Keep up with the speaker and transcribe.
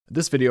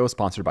This video is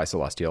sponsored by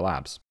Celestia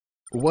Labs.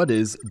 What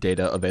is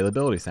data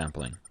availability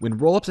sampling? When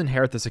rollups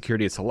inherit the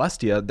security of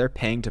Celestia, they're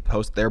paying to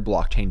post their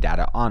blockchain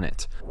data on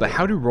it. But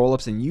how do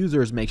rollups and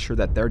users make sure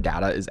that their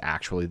data is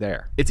actually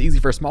there? It's easy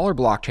for smaller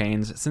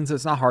blockchains since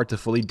it's not hard to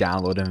fully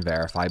download and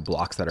verify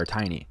blocks that are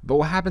tiny. But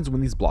what happens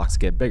when these blocks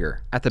get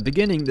bigger? At the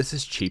beginning, this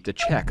is cheap to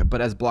check,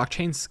 but as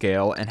blockchains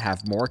scale and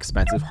have more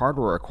expensive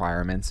hardware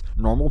requirements,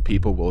 normal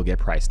people will get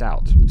priced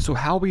out. So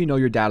how will you know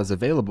your data is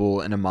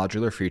available in a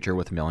modular future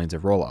with millions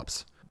of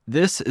rollups?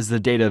 This is the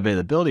data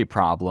availability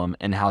problem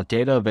and how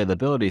data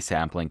availability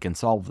sampling can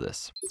solve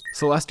this.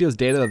 Celestia's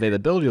data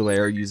availability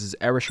layer uses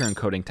Erasure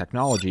encoding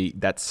technology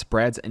that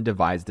spreads and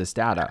divides this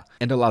data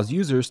and allows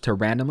users to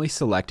randomly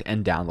select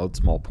and download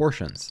small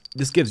portions.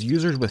 This gives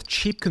users with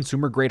cheap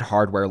consumer-grade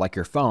hardware like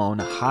your phone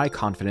high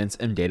confidence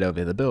in data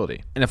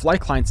availability. And if like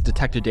clients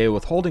detect a data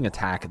withholding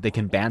attack, they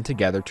can band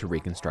together to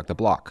reconstruct the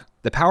block.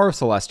 The power of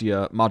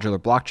Celestia, modular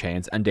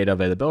blockchains, and data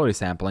availability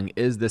sampling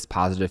is this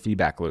positive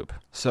feedback loop.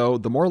 So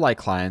the more like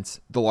clients,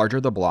 the larger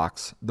the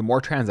blocks, the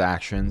more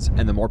transactions,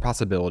 and the more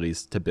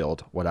possibilities to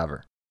build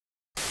whatever.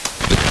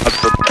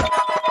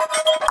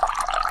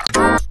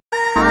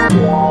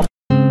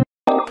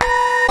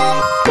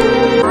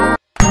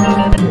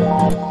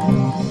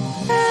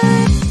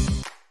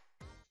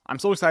 I'm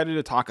so excited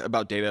to talk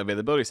about data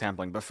availability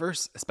sampling, but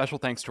first, a special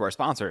thanks to our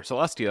sponsor,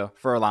 Celestia,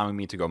 for allowing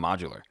me to go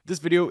modular. This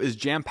video is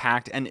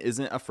jam-packed and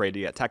isn't afraid to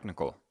get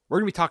technical. We're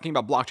going to be talking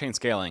about blockchain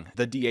scaling,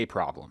 the DA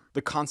problem,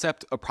 the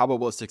concept of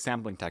probabilistic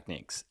sampling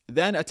techniques,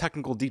 then a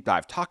technical deep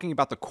dive talking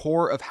about the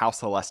core of how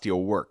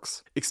Celestia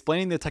works,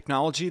 explaining the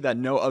technology that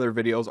no other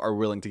videos are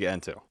willing to get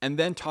into, and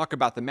then talk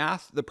about the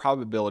math, the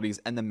probabilities,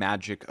 and the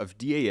magic of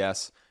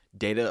DAS,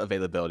 data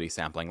availability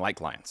sampling like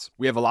clients.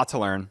 We have a lot to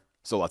learn,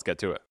 so let's get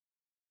to it.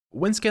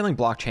 When scaling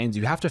blockchains,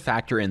 you have to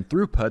factor in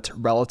throughput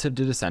relative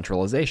to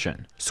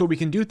decentralization. So we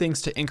can do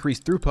things to increase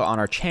throughput on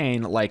our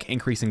chain, like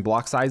increasing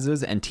block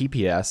sizes and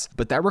TPS,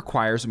 but that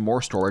requires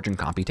more storage and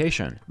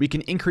computation. We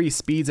can increase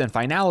speeds and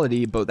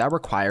finality, but that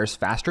requires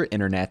faster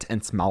internet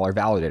and smaller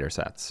validator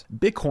sets.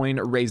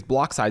 Bitcoin raised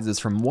block sizes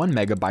from 1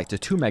 megabyte to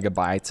 2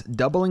 megabytes,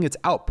 doubling its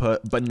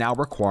output, but now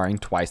requiring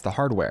twice the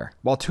hardware.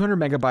 While 200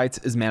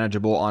 megabytes is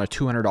manageable on a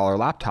 $200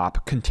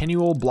 laptop,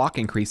 continual block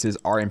increases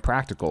are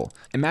impractical.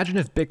 Imagine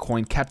if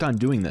Bitcoin kept on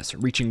doing this,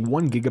 reaching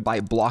 1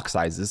 gigabyte block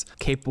sizes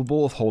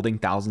capable of holding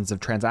thousands of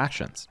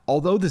transactions.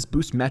 Although this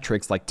boosts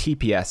metrics like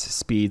TPS,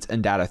 speeds,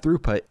 and data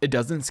throughput, it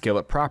doesn't scale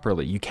it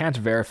properly. You can't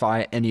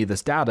verify any of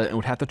this data and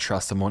would have to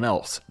trust someone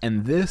else.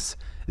 And this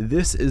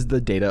is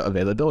the data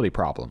availability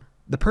problem.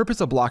 The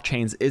purpose of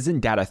blockchains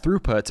isn't data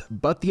throughput,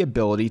 but the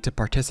ability to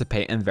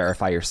participate and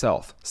verify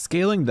yourself.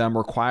 Scaling them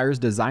requires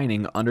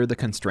designing under the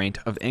constraint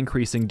of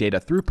increasing data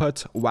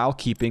throughput while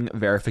keeping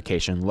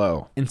verification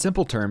low. In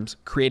simple terms,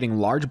 creating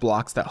large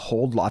blocks that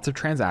hold lots of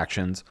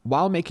transactions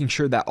while making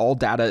sure that all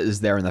data is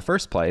there in the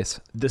first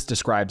place. This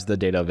describes the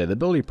data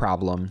availability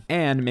problem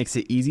and makes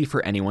it easy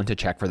for anyone to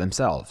check for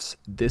themselves.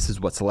 This is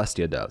what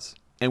Celestia does.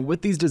 And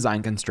with these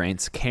design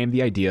constraints came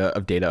the idea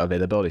of data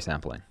availability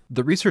sampling.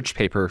 The research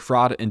paper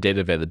Fraud in Data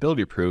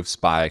Availability Proofs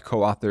by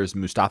co-authors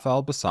Mustafa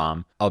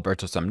Al-Bassam,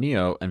 Alberto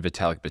Samnio, and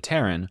Vitalik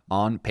Buterin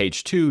on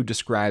page 2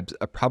 describes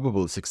a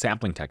probabilistic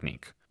sampling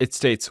technique. It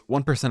states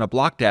 1% of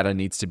block data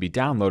needs to be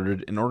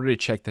downloaded in order to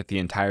check that the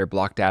entire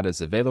block data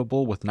is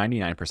available with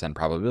 99%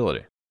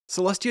 probability.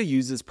 Celestia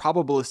uses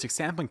probabilistic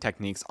sampling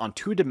techniques on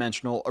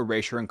two-dimensional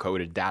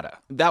erasure-encoded data.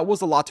 That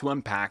was a lot to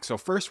unpack, so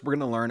first we're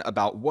going to learn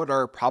about what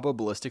are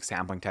probabilistic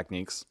sampling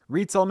techniques,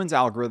 Reed-Selman's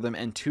algorithm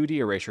and 2D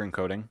erasure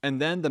encoding, and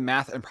then the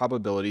math and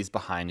probabilities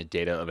behind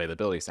data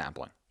availability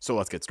sampling. So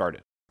let's get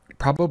started.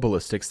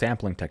 Probabilistic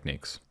sampling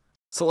techniques.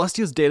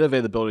 Celestia's data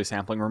availability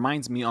sampling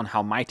reminds me on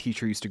how my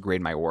teacher used to grade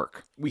my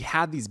work. We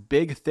had these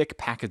big, thick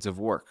packets of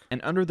work,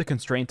 and under the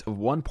constraint of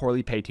one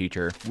poorly paid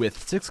teacher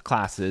with 6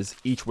 classes,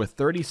 each with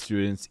 30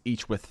 students,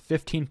 each with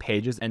 15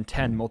 pages and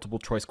 10 multiple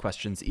choice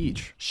questions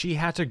each, she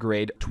had to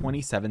grade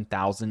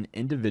 27,000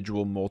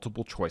 individual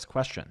multiple choice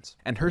questions.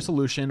 And her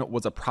solution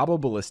was a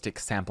probabilistic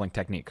sampling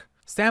technique.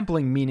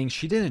 Sampling meaning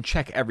she didn't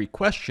check every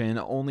question,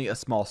 only a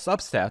small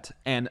subset,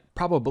 and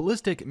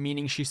probabilistic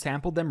meaning she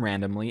sampled them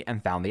randomly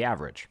and found the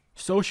average.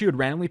 So she would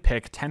randomly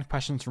pick 10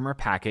 questions from her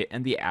packet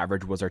and the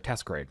average was her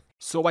test grade.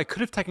 So I could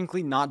have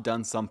technically not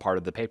done some part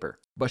of the paper,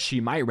 but she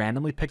might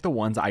randomly pick the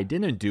ones I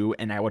didn't do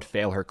and I would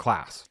fail her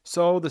class.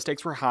 So the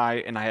stakes were high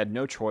and I had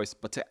no choice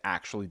but to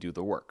actually do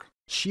the work.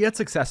 She had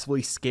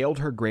successfully scaled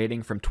her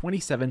grading from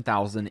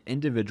 27,000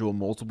 individual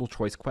multiple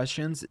choice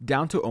questions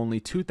down to only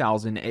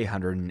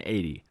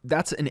 2,880.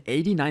 That's an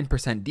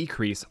 89%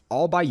 decrease,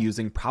 all by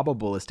using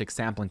probabilistic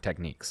sampling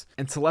techniques.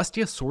 And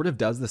Celestia sort of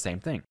does the same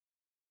thing.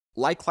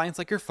 Like clients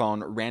like your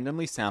phone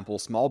randomly sample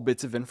small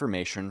bits of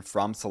information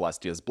from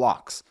Celestia's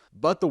blocks,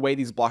 but the way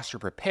these blocks are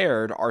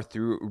prepared are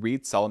through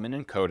Reed-Solomon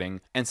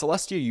encoding, and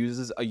Celestia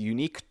uses a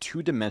unique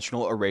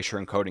two-dimensional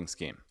erasure encoding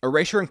scheme.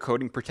 Erasure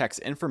encoding protects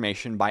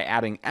information by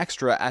adding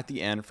extra at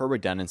the end for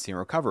redundancy and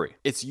recovery.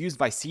 It's used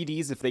by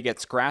CDs if they get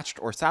scratched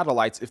or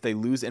satellites if they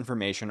lose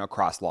information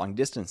across long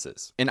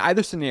distances. In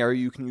either scenario,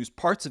 you can use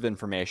parts of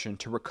information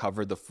to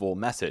recover the full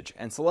message,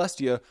 and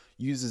Celestia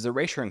uses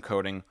erasure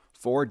encoding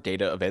for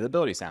data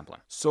availability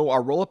sampling. So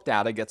our roll-up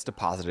data gets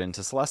deposited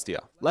into Celestia.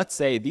 Let's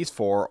say these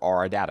four are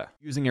our data.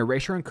 Using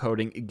erasure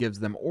encoding, it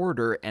gives them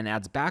order and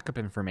adds backup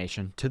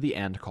information to the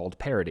end called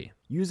parity.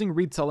 Using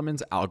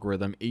Reed-Solomon's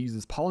algorithm, it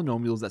uses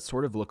polynomials that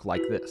sort of look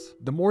like this.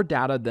 The more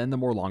data, then the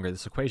more longer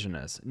this equation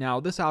is.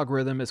 Now, this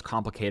algorithm is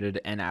complicated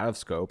and out of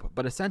scope,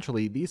 but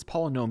essentially these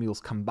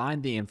polynomials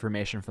combine the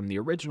information from the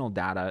original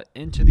data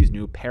into these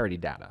new parity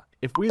data.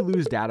 If we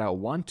lose data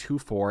 1, 2,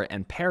 4,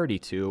 and parity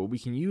 2, we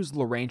can use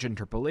Lagrange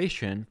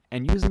interpolation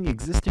and using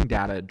existing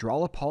data,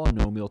 draw a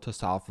polynomial to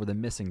solve for the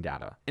missing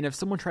data. And if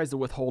someone tries to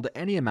withhold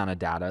any amount of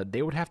data,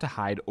 they would have to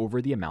hide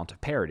over the amount of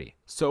parity.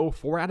 So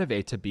 4 out of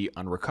 8 to be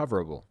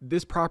unrecoverable.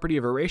 This property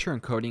of erasure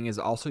encoding is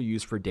also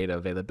used for data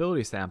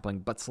availability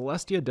sampling, but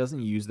Celestia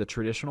doesn't use the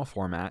traditional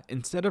format.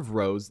 Instead of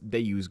rows, they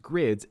use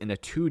grids in a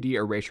 2D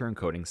erasure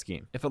encoding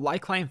scheme. If a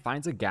like client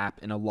finds a gap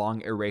in a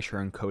long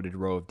erasure encoded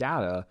row of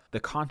data, the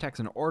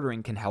context and ordering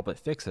can help it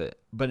fix it,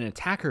 but an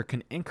attacker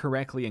can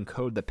incorrectly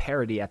encode the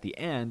parity at the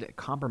end,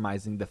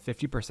 compromising the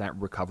 50%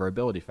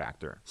 recoverability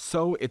factor.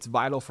 So it's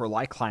vital for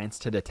like clients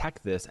to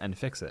detect this and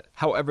fix it.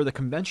 However, the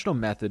conventional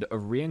method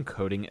of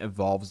re-encoding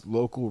involves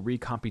local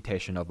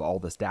recomputation of all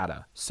this data.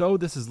 So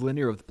this is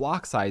linear with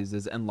block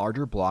sizes, and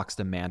larger blocks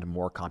demand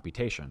more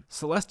computation.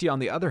 Celestia, on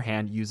the other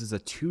hand, uses a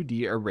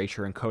 2D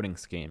erasure encoding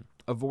scheme,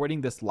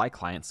 avoiding this like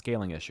client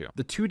scaling issue.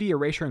 The 2D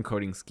erasure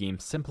encoding scheme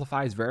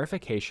simplifies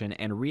verification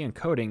and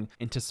re-encoding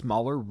into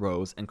smaller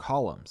rows and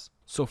columns.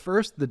 So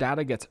first, the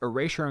data gets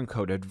erasure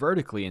encoded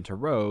vertically into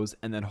rows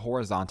and then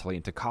horizontally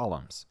into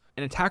columns.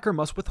 An attacker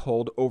must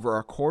withhold over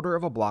a quarter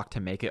of a block to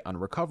make it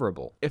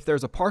unrecoverable. If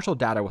there's a partial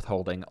data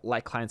withholding,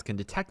 like clients can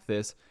detect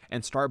this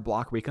and start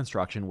block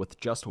reconstruction with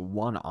just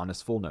one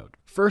honest full node.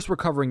 First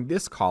recovering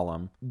this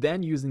column,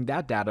 then using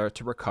that data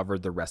to recover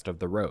the rest of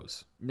the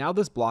rows. Now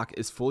this block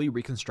is fully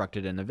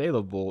reconstructed and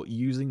available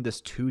using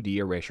this 2D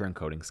erasure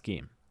encoding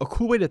scheme. A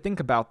cool way to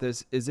think about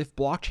this is if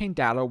blockchain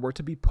data were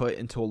to be put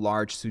into a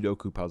large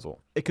Sudoku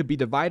puzzle. It could be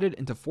divided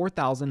into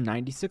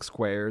 4,096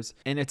 squares,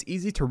 and it's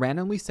easy to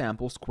randomly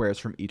sample squares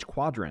from each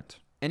quadrant.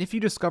 And if you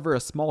discover a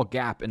small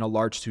gap in a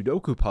large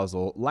Sudoku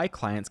puzzle, like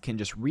clients can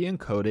just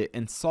re-encode it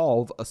and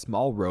solve a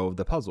small row of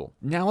the puzzle.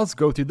 Now let's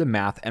go through the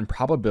math and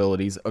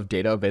probabilities of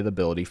data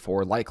availability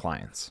for like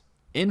clients.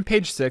 In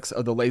page 6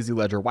 of the Lazy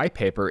Ledger white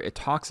paper, it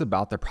talks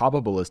about the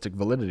probabilistic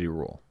validity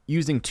rule.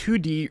 Using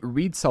 2D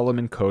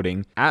Reed-Solomon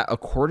coding at a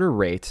quarter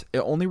rate, it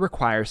only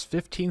requires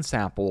 15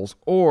 samples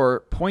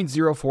or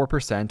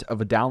 0.04%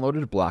 of a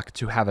downloaded block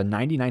to have a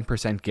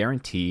 99%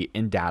 guarantee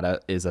in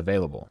data is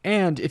available.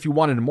 And if you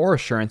wanted more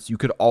assurance, you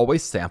could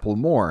always sample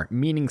more,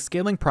 meaning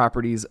scaling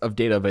properties of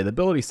data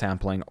availability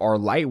sampling are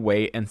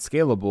lightweight and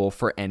scalable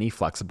for any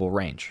flexible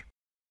range.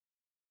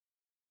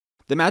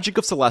 The magic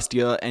of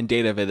Celestia and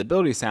data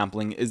availability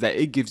sampling is that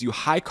it gives you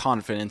high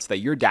confidence that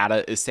your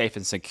data is safe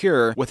and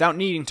secure without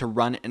needing to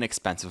run an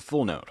expensive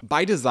full node.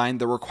 By design,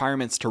 the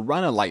requirements to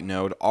run a light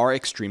node are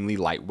extremely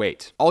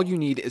lightweight. All you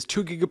need is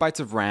 2 GB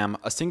of RAM,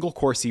 a single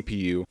core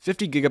CPU,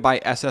 50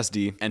 GB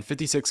SSD, and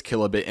 56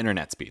 kilobit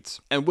internet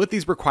speeds. And with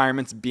these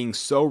requirements being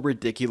so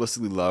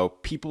ridiculously low,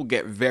 people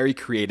get very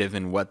creative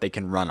in what they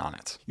can run on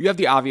it. You have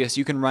the obvious,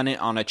 you can run it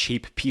on a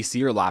cheap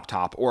PC or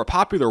laptop, or a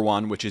popular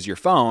one, which is your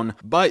phone,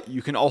 but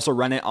you can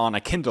also run it on a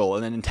Kindle,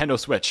 and a Nintendo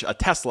Switch, a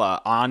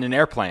Tesla, on an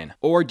airplane,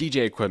 or DJ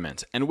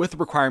equipment. And with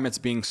requirements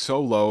being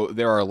so low,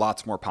 there are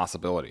lots more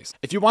possibilities.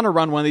 If you want to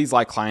run one of these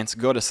light clients,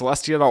 go to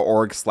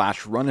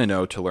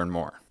celestia.org/run-a-node to learn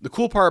more. The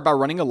cool part about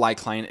running a light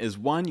client is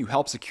 1, you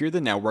help secure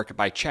the network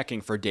by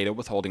checking for data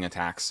withholding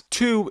attacks.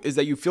 2 is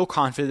that you feel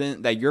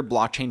confident that your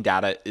blockchain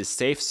data is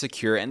safe,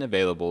 secure, and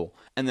available.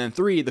 And then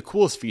 3, the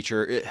coolest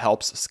feature, it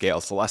helps scale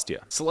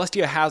Celestia.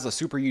 Celestia has a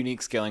super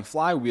unique scaling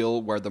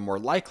flywheel where the more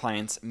light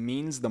clients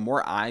means the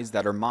more eyes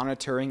that are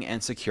monitoring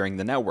and securing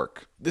the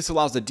network. This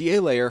allows the DA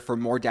layer for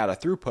more data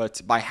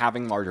throughput by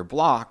having larger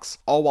blocks,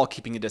 all while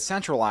keeping it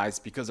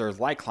decentralized because there's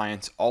light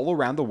clients all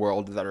around the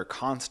world that are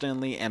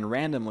constantly and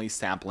randomly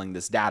sampling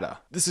this data.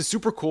 This is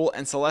super cool,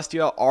 and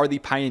Celestia are the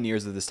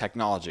pioneers of this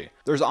technology.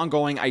 There's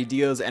ongoing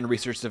ideas and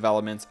research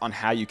developments on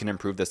how you can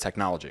improve this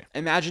technology.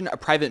 Imagine a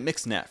private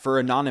mixnet for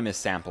anonymous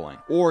sampling,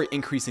 or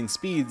increasing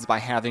speeds by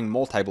having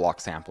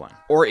multi-block sampling,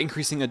 or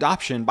increasing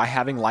adoption by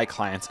having light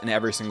clients in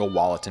every single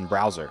wallet and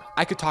browser.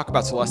 I could talk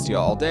about Celestia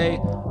all day,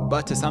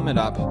 but to sum it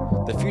up,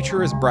 the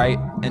future is bright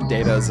and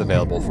data is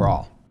available for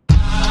all.